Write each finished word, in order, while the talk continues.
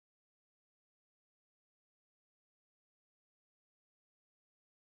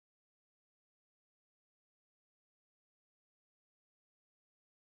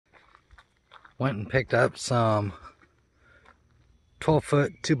Went and picked up some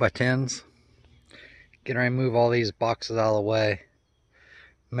 12-foot 2x10s. Getting ready to move all these boxes out of the way.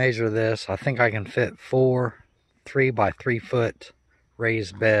 Measure this. I think I can fit 4 3x3-foot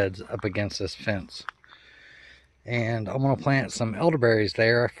raised beds up against this fence. And I'm going to plant some elderberries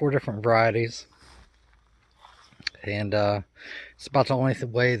there, 4 different varieties. And it's about the only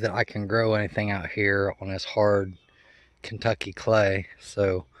way that I can grow anything out here on this hard Kentucky clay.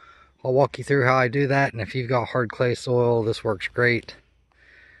 So I'll walk you through how I do that. And if you've got hard clay soil, this works great.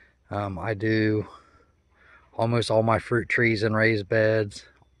 I do almost all my fruit trees in raised beds.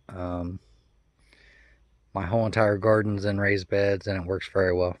 My whole entire garden's in raised beds, and it works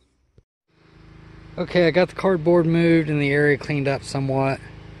very well. Okay, I got the cardboard moved and the area cleaned up somewhat.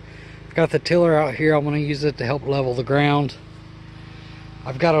 I've got the tiller out here. I'm going to use it to help level the ground.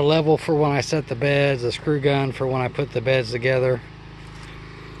 I've got a level for when I set the beds, a screw gun for when I put the beds together.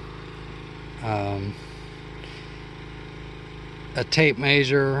 A tape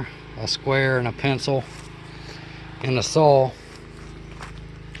measure, a square, and a pencil, and a saw.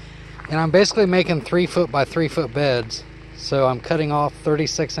 And I'm basically making 3-foot by 3-foot beds. So I'm cutting off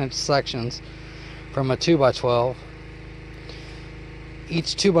 36-inch sections from a 2x12.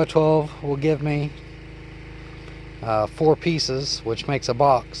 Each 2x12 will give me 4 pieces, which makes a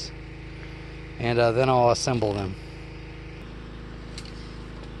box. And then I'll assemble them.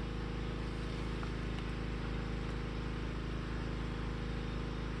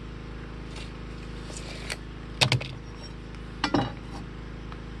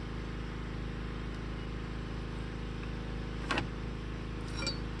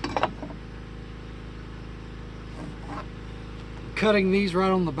 Cutting these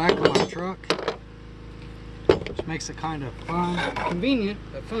right on the back of my truck, which makes it kind of fun, convenient,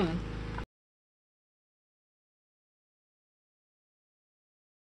 but fun.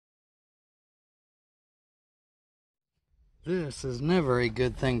 This is never a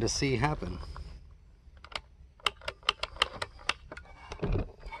good thing to see happen. Of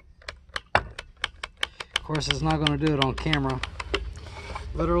course, it's not going to do it on camera.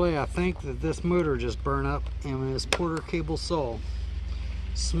 Literally, I think that this motor just burned up in this Porter cable saw.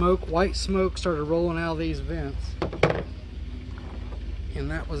 Smoke, white smoke started rolling out of these vents.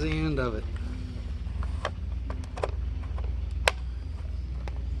 And that was the end of it.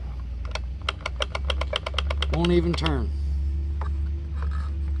 Won't even turn.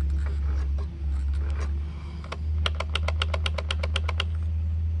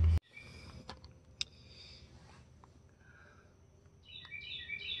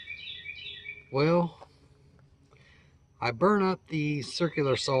 Well, I burned up the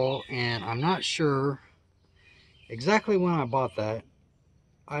circular saw, and I'm not sure exactly when I bought that.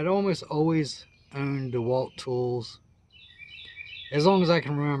 I'd almost always owned DeWalt tools, as long as I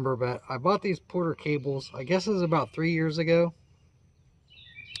can remember, but I bought these Porter cables, I guess it was about 3 years ago.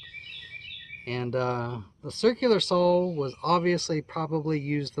 And the circular saw was obviously probably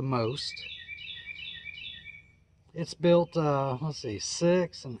used the most. It's built, let's see,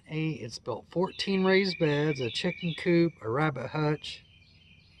 6 and 8. It's built 14 raised beds, a chicken coop, a rabbit hutch,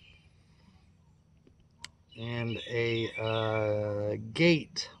 and a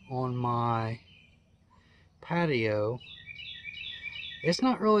gate on my patio. It's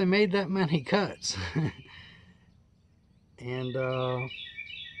not really made that many cuts. And,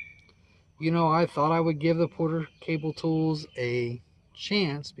 you know, I thought I would give the Porter cable tools a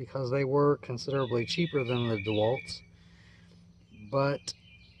chance because they were considerably cheaper than the DeWalt's, but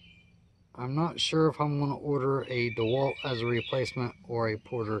I'm not sure if I'm going to order a DeWalt as a replacement or a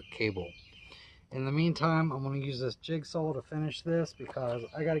Porter cable. In the meantime, I'm going to use this jigsaw to finish this because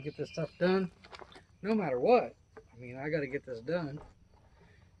I got to get this stuff done no matter what. I mean, I got to get this done,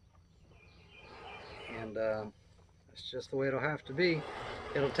 and that's just the way it'll have to be.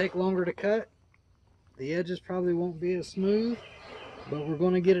 It'll take longer to cut. The edges probably won't be as smooth, but we're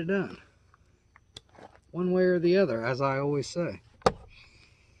going to get it done. One way or the other, as I always say.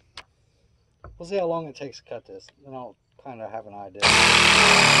 We'll see how long it takes to cut this, then I'll kind of have an idea.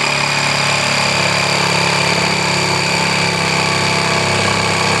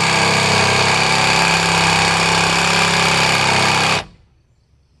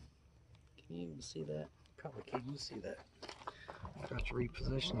 Can you even see that? Probably can't even see that. I've got to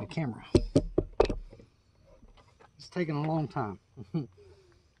reposition the camera. It's taking a long time.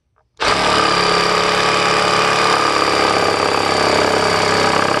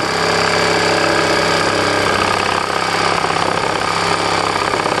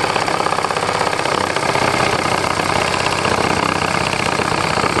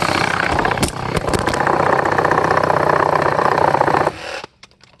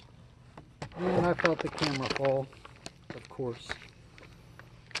 course.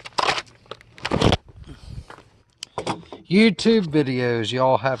 YouTube videos,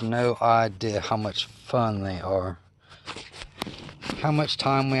 y'all have no idea how much fun they are. How much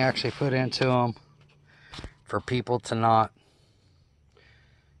time we actually put into them for people to not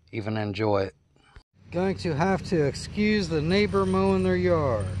even enjoy it. Going to have to excuse the neighbor mowing their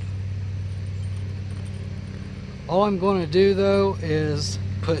yard. All I'm going to do though is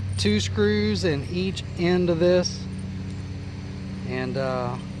put 2 screws in each end of this, and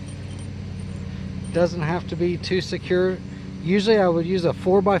doesn't have to be too secure. Usually I would use a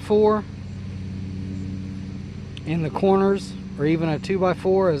 4x4 in the corners, or even a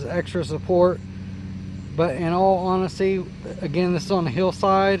 2x4 as extra support. But in all honesty, again, this is on the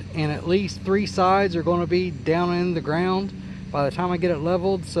hillside, and at least 3 sides are going to be down in the ground by the time I get it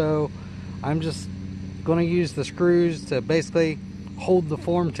leveled. So I'm just going to use the screws to basically hold the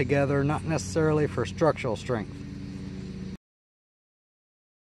form together, not necessarily for structural strength.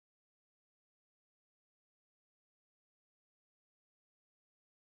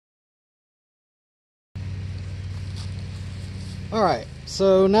 Alright,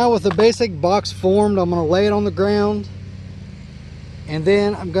 so now with the basic box formed, I'm going to lay it on the ground, and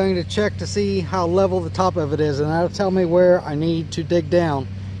then I'm going to check to see how level the top of it is, and that'll tell me where I need to dig down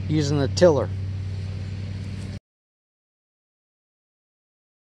using the tiller.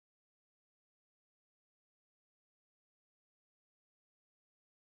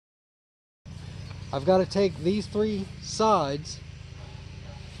 I've got to take these 3 sides,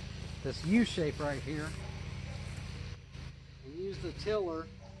 this U shape right here, and use the tiller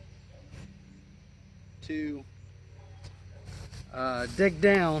to dig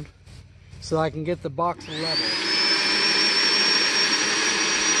down so I can get the box level.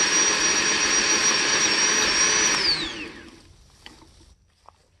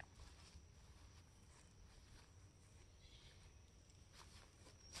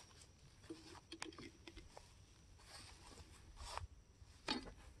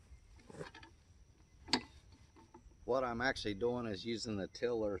 What I'm actually doing is using the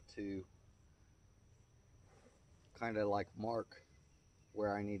tiller to kind of like mark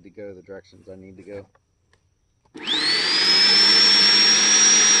where I need to go, the directions I need to go.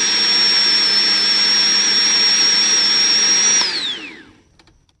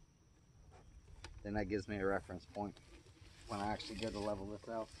 Then that gives me a reference point when I actually go to level this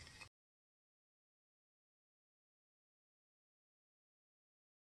out.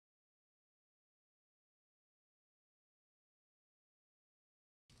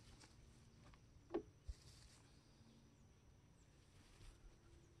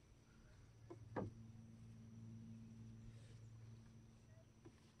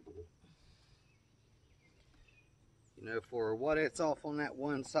 You know, for what it's off on that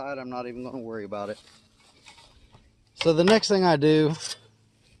one side, I'm not even going to worry about it. So the next thing I do,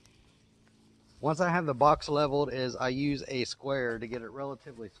 once I have the box leveled, is I use a square to get it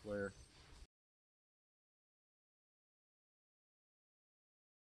relatively square.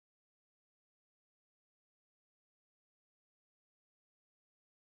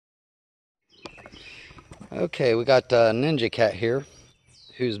 Okay, we got Ninja Cat here,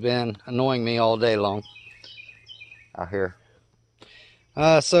 who's been annoying me all day long out here.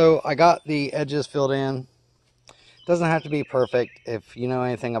 So I got the edges filled in. Doesn't have to be perfect. If you know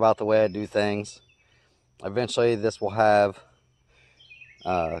anything about the way I do things, eventually this will have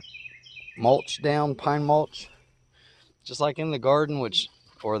mulch down, pine mulch, just like in the garden,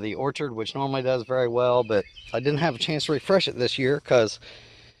 or the orchard, which normally does very well, but I didn't have a chance to refresh it this year because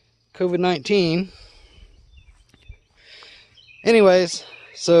COVID-19. Anyways,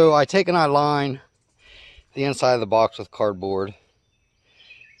 so I take and I line the inside of the box with cardboard,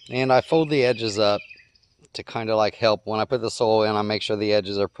 and I fold the edges up to kind of like help when I put the soil in. I make sure the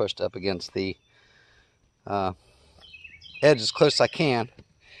edges are pushed up against the edge as close as I can.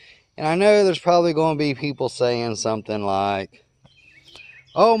 And I know there's probably going to be people saying something like,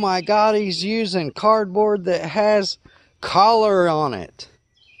 oh my God, he's using cardboard that has color on it,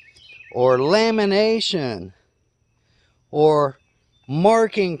 or lamination, or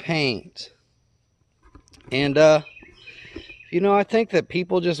marking paint. And you know, I think that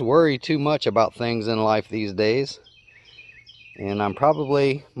people just worry too much about things in life these days. And I'm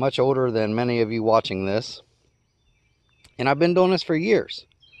probably much older than many of you watching this, and I've been doing this for years.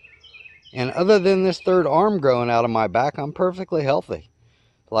 And other than this 3rd arm growing out of my back, I'm perfectly healthy.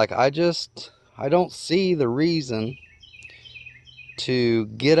 Like, I don't see the reason to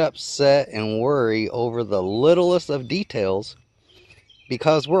get upset and worry over the littlest of details,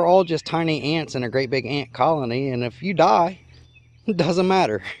 because we're all just tiny ants in a great big ant colony, and if you die, it doesn't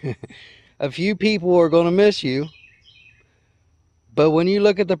matter. A few people are going to miss you, But when you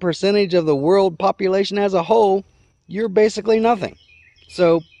look at the percentage of the world population as a whole, you're basically nothing.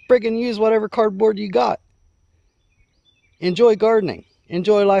 So friggin' use whatever cardboard you got. Enjoy gardening.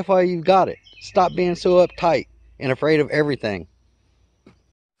 Enjoy life while you've got it. Stop being so uptight and afraid of everything.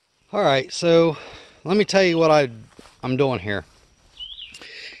 Alright, so let me tell you what I'm doing here.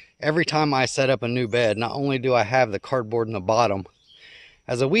 Every time I set up a new bed, not only do I have the cardboard in the bottom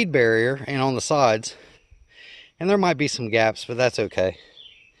as a weed barrier and on the sides, and there might be some gaps, but that's okay.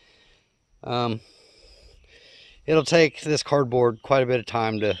 It'll take this cardboard quite a bit of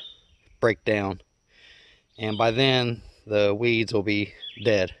time to break down, and by then the weeds will be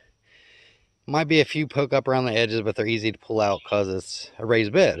dead. Might be a few poke up around the edges, but they're easy to pull out because it's a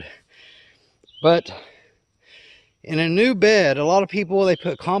raised bed. But in a new bed, a lot of people, they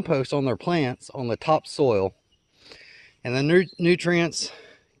put compost on their plants on the top soil, and the nutrients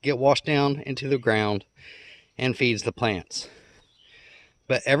get washed down into the ground and feeds the plants.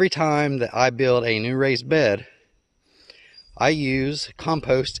 But every time that I build a new raised bed, I use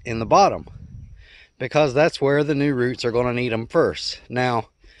compost in the bottom because that's where the new roots are going to need them first. Now,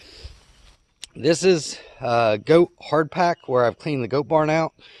 this is goat hard pack where I've cleaned the goat barn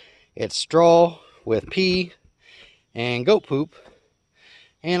out. It's straw with pea and goat poop,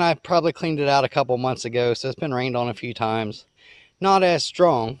 and I probably cleaned it out a couple months ago, so it's been rained on a few times. Not as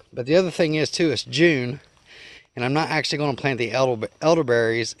strong, but the other thing is too, it's June, and I'm not actually going to plant the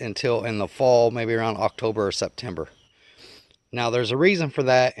elderberries until in the fall, maybe around October or September. Now there's a reason for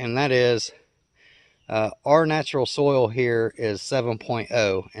that, and that is our natural soil here is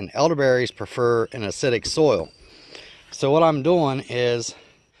 7.0, and elderberries prefer an acidic soil. So what I'm doing is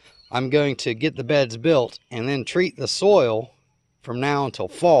I'm going to get the beds built and then treat the soil from now until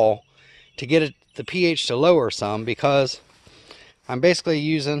fall to get the pH to lower some, because I'm basically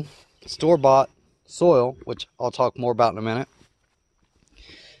using store-bought soil, which I'll talk more about in a minute.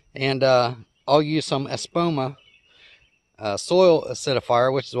 And I'll use some Espoma soil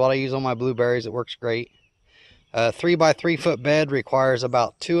acidifier, which is what I use on my blueberries. It works great. A 3 by 3 foot bed requires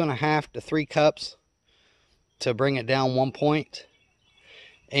about 2.5 to 3 cups to bring it down 1 point.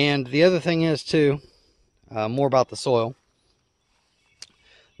 And the other thing is too, more about the soil.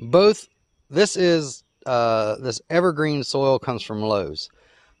 This evergreen soil comes from Lowe's.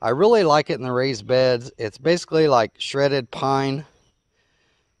 I really like it in the raised beds. It's basically like shredded pine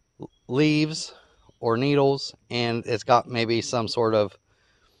leaves or needles, and it's got maybe some sort of,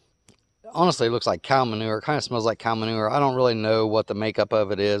 honestly, it looks like cow manure. It kind of smells like cow manure. I don't really know what the makeup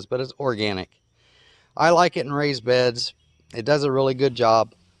of it is, but it's organic. I like it in raised beds. It does a really good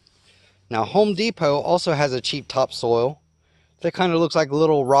job. Now, Home Depot also has a cheap topsoil that kind of looks like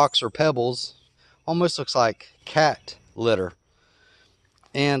little rocks or pebbles. Almost looks like cat litter.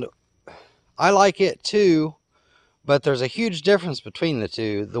 And I like it too, but there's a huge difference between the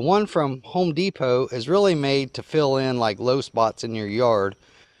two. The one from Home Depot is really made to fill in like low spots in your yard,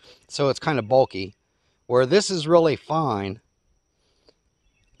 so it's kind of bulky, where this is really fine,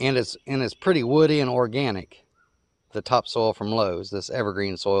 and it's pretty woody and organic. The topsoil from Lowe's, this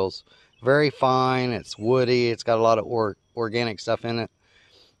evergreen soil's very fine, it's woody, it's got a lot of organic stuff in it,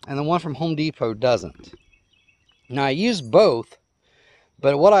 and the one from Home Depot doesn't. Now I use both,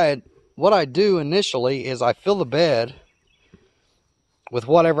 but what I do initially is I fill the bed with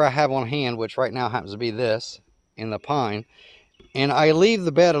whatever I have on hand, which right now happens to be this in the pine, and I leave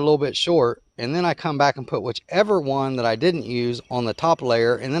the bed a little bit short, and then I come back and put whichever one that I didn't use on the top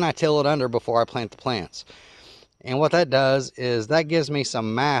layer, and then I till it under before I plant the plants. And what that does is that gives me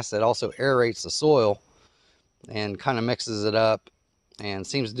some mass that also aerates the soil and kind of mixes it up and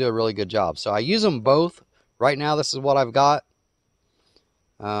seems to do a really good job. So I use them both. Right now this is what I've got.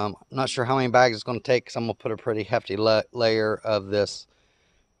 I'm not sure how many bags it's going to take, because I'm going to put a pretty hefty layer of this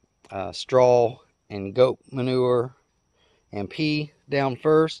straw and goat manure and pea down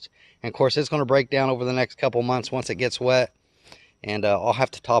first. And of course it's going to break down over the next couple months once it gets wet, and I'll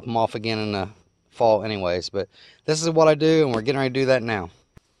have to top them off again in the fall anyways. But this is what I do, and we're getting ready to do that now.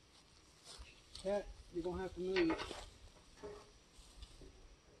 Cat, you're going to have to move.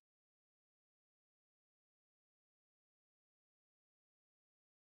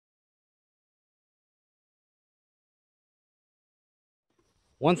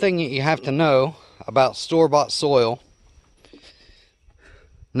 One thing you have to know about store-bought soil,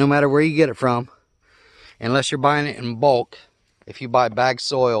 no matter where you get it from, unless you're buying it in bulk, if you buy bagged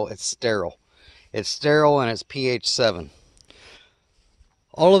soil, it's sterile. It's sterile and it's pH 7.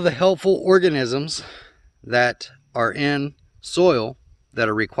 All of the helpful organisms that are in soil that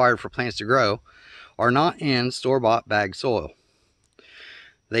are required for plants to grow are not in store-bought bagged soil.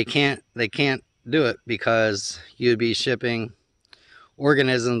 They can't do it because you'd be shipping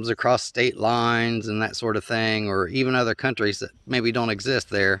organisms across state lines and that sort of thing, or even other countries that maybe don't exist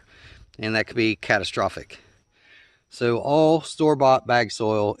there, and that could be catastrophic. So all store-bought bag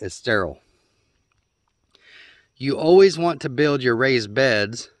soil is sterile. You always want to build your raised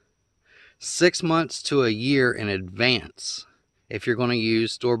beds 6 months to a year in advance if you're going to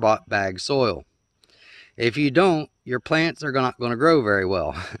use store-bought bag soil. If you don't, your plants are not going to grow very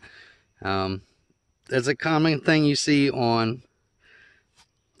well. It's a common thing you see on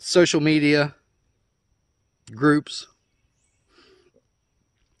social media groups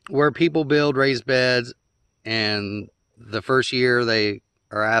where people build raised beds, and the first year they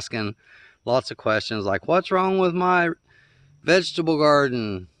are asking lots of questions like, what's wrong with my vegetable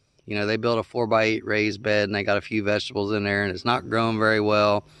garden? You know, they built a 4x8 raised bed and they got a few vegetables in there and it's not growing very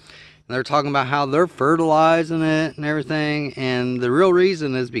well. And they're talking about how they're fertilizing it and everything, and the real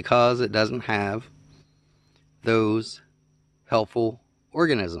reason is because it doesn't have those helpful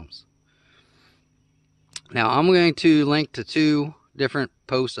organisms. Now I'm going to link to 2 different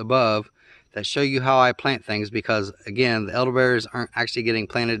posts above that show you how I plant things, because again, the elderberries aren't actually getting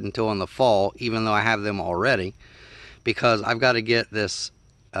planted until in the fall, even though I have them already, because I've got to get this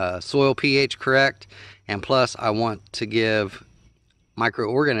soil pH correct, and plus I want to give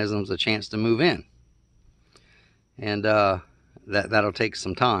microorganisms a chance to move in, and that'll take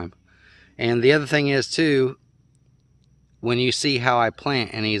some time. And the other thing is too, when you see how I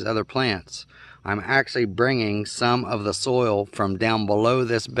plant in these other plants, I'm actually bringing some of the soil from down below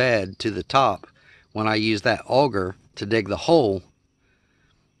this bed to the top when I use that auger to dig the hole,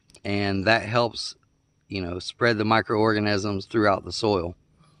 and that helps, you know, spread the microorganisms throughout the soil.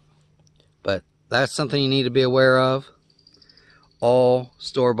 But that's something you need to be aware of. All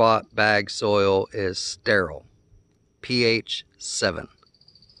store-bought bag soil is sterile, pH 7.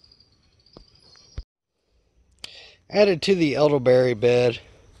 Added to the elderberry bed,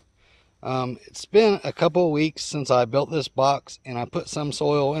 it's been a couple of weeks since I built this box, and I put some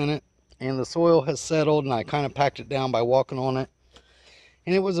soil in it, and the soil has settled, and I kind of packed it down by walking on it,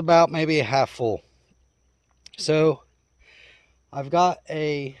 and it was about maybe a half full. So I've got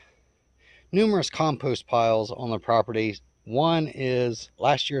numerous compost piles on the property. One is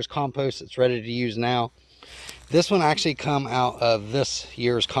last year's compost that's ready to use now. This one actually come out of this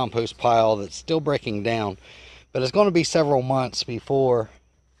year's compost pile that's still breaking down, but it's going to be several months before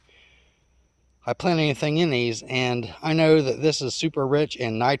I plant anything in these. And I know that this is super rich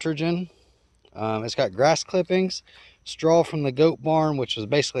in nitrogen. It's got grass clippings, straw from the goat barn, which is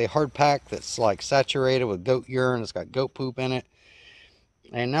basically a hard pack that's like saturated with goat urine. It's got goat poop in it.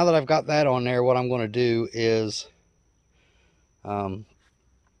 And now that I've got that on there, what I'm going to do is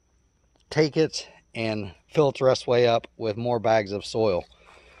take it and fill it the rest way up with more bags of soil.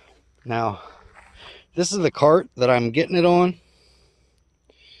 Now, this is the cart that I'm getting it on,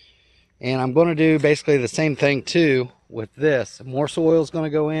 and I'm going to do basically the same thing too with this. More soil is going to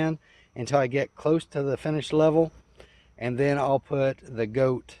go in until I get close to the finished level, and then I'll put the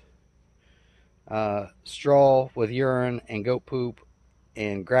goat straw with urine and goat poop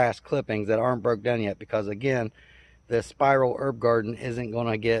and grass clippings that aren't broke down yet, because again, this spiral herb garden isn't going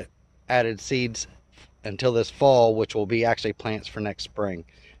to get added seeds until this fall, which will be actually plants for next spring.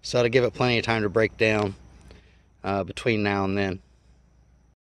 So to give it plenty of time to break down between now and then.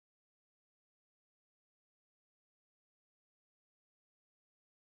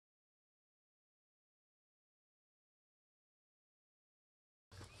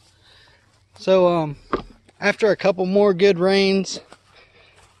 So after a couple more good rains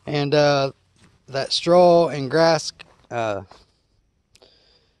and that straw and grass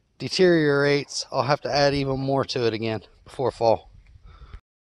deteriorates, I'll have to add even more to it again before fall.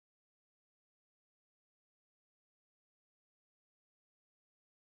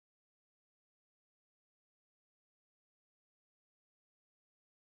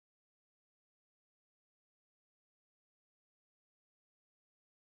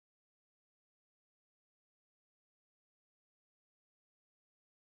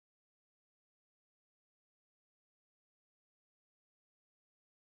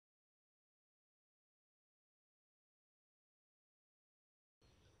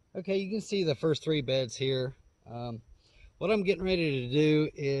 Okay, you can see the first 3 beds here. What I'm getting ready to do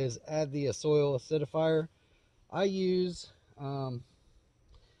is add the soil acidifier. I use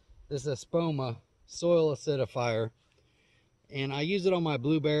this Espoma soil acidifier, and I use it on my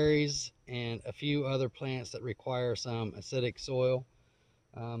blueberries and a few other plants that require some acidic soil.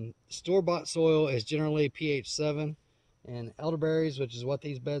 Store-bought soil is generally pH 7, and elderberries, which is what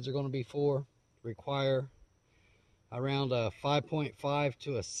these beds are going to be for, require around a 5.5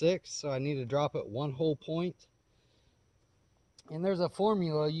 to a 6, so I need to drop it 1 whole point. And there's a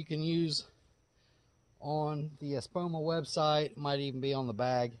formula you can use on the Espoma website. It might even be on the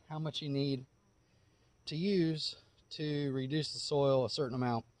bag, how much you need to use to reduce the soil a certain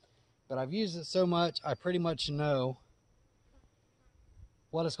amount. But I've used it so much, I pretty much know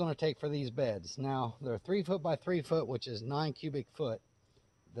what it's going to take for these beds. Now, they're 3 foot by 3 foot, which is 9 cubic foot.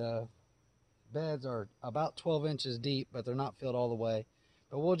 The beds are about 12 inches deep, but they're not filled all the way.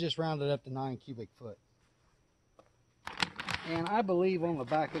 But we'll just round it up to 9 cubic foot. And I believe on the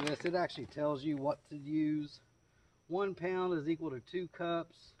back of this, it actually tells you what to use. 1 pound is equal to 2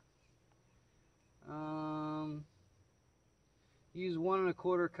 cups. Use 1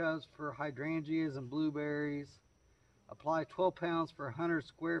 1/4 cups for hydrangeas and blueberries. Apply 12 pounds per 100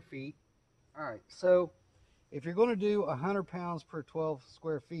 square feet. All right, so if you're going to do 100 pounds per 12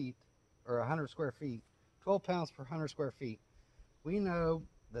 square feet, or 100 square feet, 12 pounds per 100 square feet, we know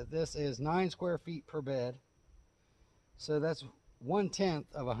that this is 9 square feet per bed. So that's 1/10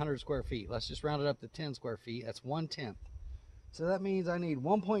 of 100 square feet. Let's just round it up to 10 square feet. That's 1/10. So that means I need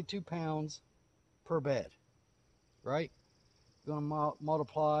 1.2 pounds per bed, right? You're going to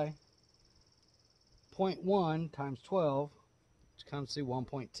multiply 0.1 times 12, which comes to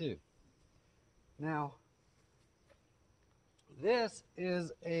 1.2. Now, this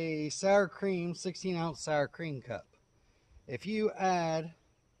is a sour cream, 16-ounce sour cream cup. If you add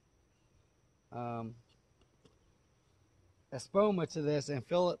Espoma to this and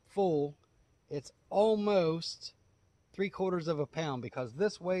fill it full, it's almost 3/4 of a pound, because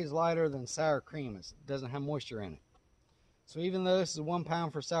this weighs lighter than sour cream. It doesn't have moisture in it. So even though this is 1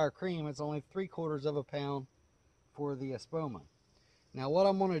 pound for sour cream, it's only 3/4 of a pound for the Espoma. Now what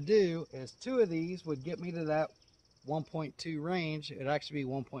I'm going to do is 2 of these would get me to that 1.2 range. It'd actually be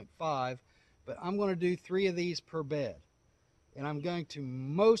 1.5, but I'm going to do 3 of these per bed. And I'm going to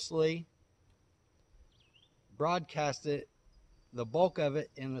mostly broadcast it, the bulk of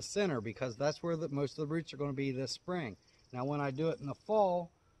it, in the center, because that's where most of the roots are going to be this spring. Now when I do it in the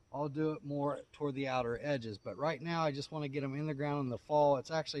fall, I'll do it more toward the outer edges, but right now I just want to get them in the ground in the fall. It's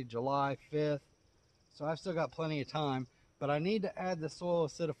actually July 5th, so I've still got plenty of time, but I need to add the soil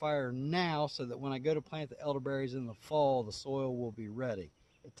acidifier now so that when I go to plant the elderberries in the fall, the soil will be ready.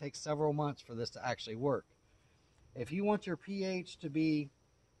 It takes several months for this to actually work. If you want your pH to be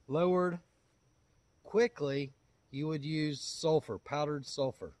lowered quickly, you would use sulfur, powdered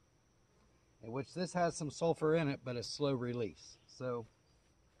sulfur, in which this has some sulfur in it, but it's slow release. So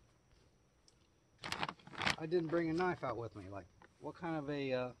I didn't bring a knife out with me. Like, what kind of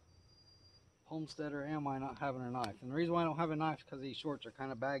a homesteader am I not having a knife? And the reason why I don't have a knife is because these shorts are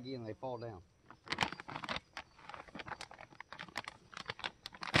kind of baggy and they fall down.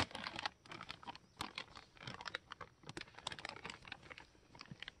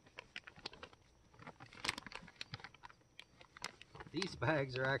 These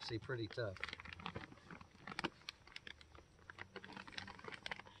bags are actually pretty tough.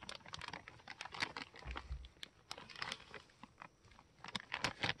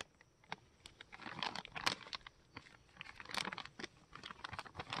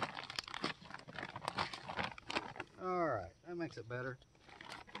 Alright, that makes it better.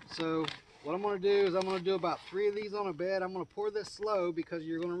 So what I'm going to do is I'm going to do about 3 of these on a bed. I'm going to pour this slow because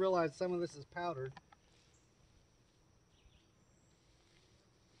you're going to realize some of this is powdered.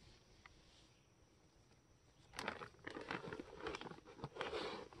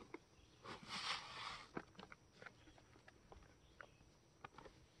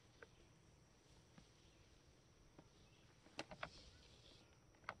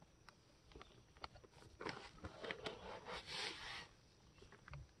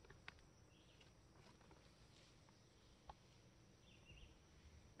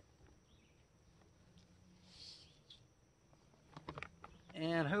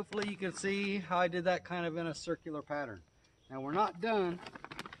 And hopefully you can see how I did that kind of in a circular pattern. Now we're not done,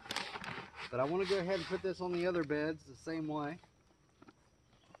 but I want to go ahead and put this on the other beds the same way.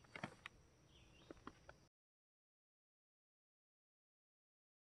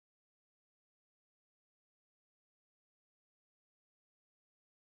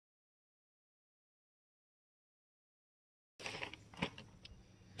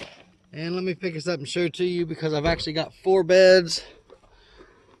 And let me pick this up and show it to you, because I've actually got 4 beds.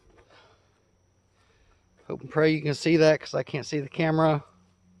 Hope and pray you can see that, because I can't see the camera.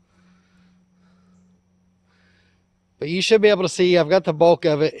 But you should be able to see I've got the bulk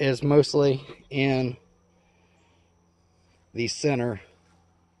of it is mostly in the center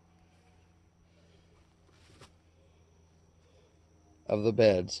of the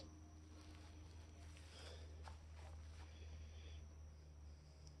beds.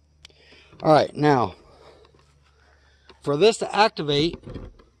 All right, now For this to activate,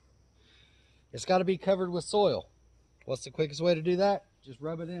 it's got to be covered with soil. What's the quickest way to do that? Just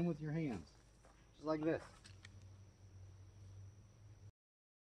rub it in with your hands, just like this.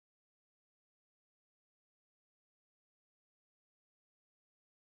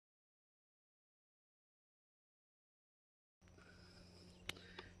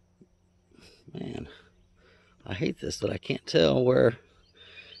 Man, I hate this that I can't tell where.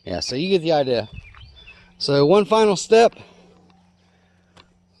 Yeah, so you get the idea. So one final step.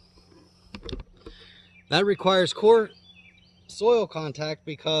 That requires core soil contact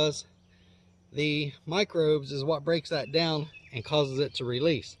because the microbes is what breaks that down and causes it to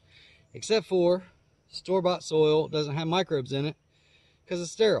release. Except for store-bought soil doesn't have microbes in it because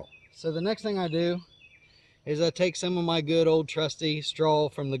it's sterile. So the next thing I do is I take some of my good old trusty straw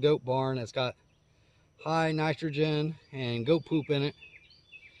from the goat barn that's got high nitrogen and goat poop in it,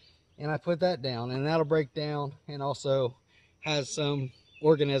 and I put that down, and that'll break down and also has some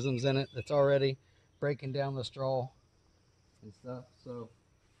organisms in it that's already breaking down the straw and stuff. So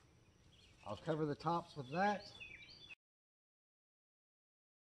I'll cover the tops with that.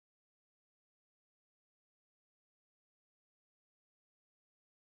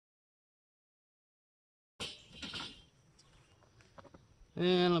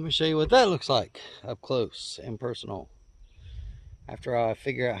 And let me show you what that looks like up close and personal. After I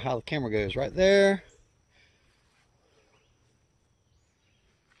figure out how the camera goes, right there.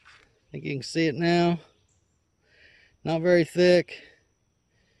 I think you can see it now. Not very thick.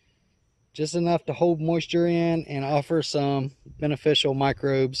 Just enough to hold moisture in and offer some beneficial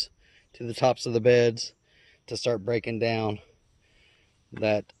microbes to the tops of the beds to start breaking down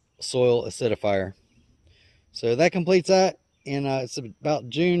that soil acidifier. So that completes that. And it's about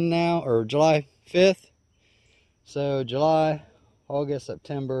June now, or July 5th. So July, August,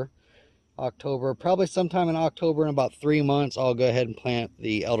 September, October, probably sometime in October, in about 3 months, I'll go ahead and plant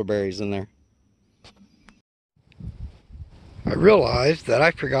the elderberries in there. I realized that I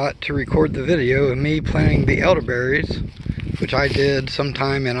forgot to record the video of me planting the elderberries, which I did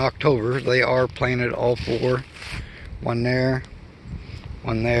sometime in October. They are planted all four. One there,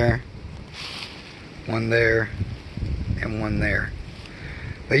 one there, one there, and one there.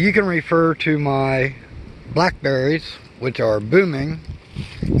 But you can refer to my blackberries, which are booming,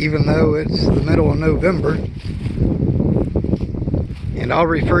 even though it's the middle of November. And I'll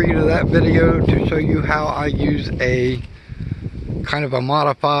refer you to that video to show you how I use a kind of a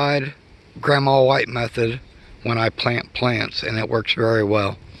modified Grandma White method when I plant plants, and it works very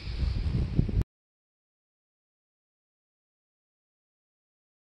well.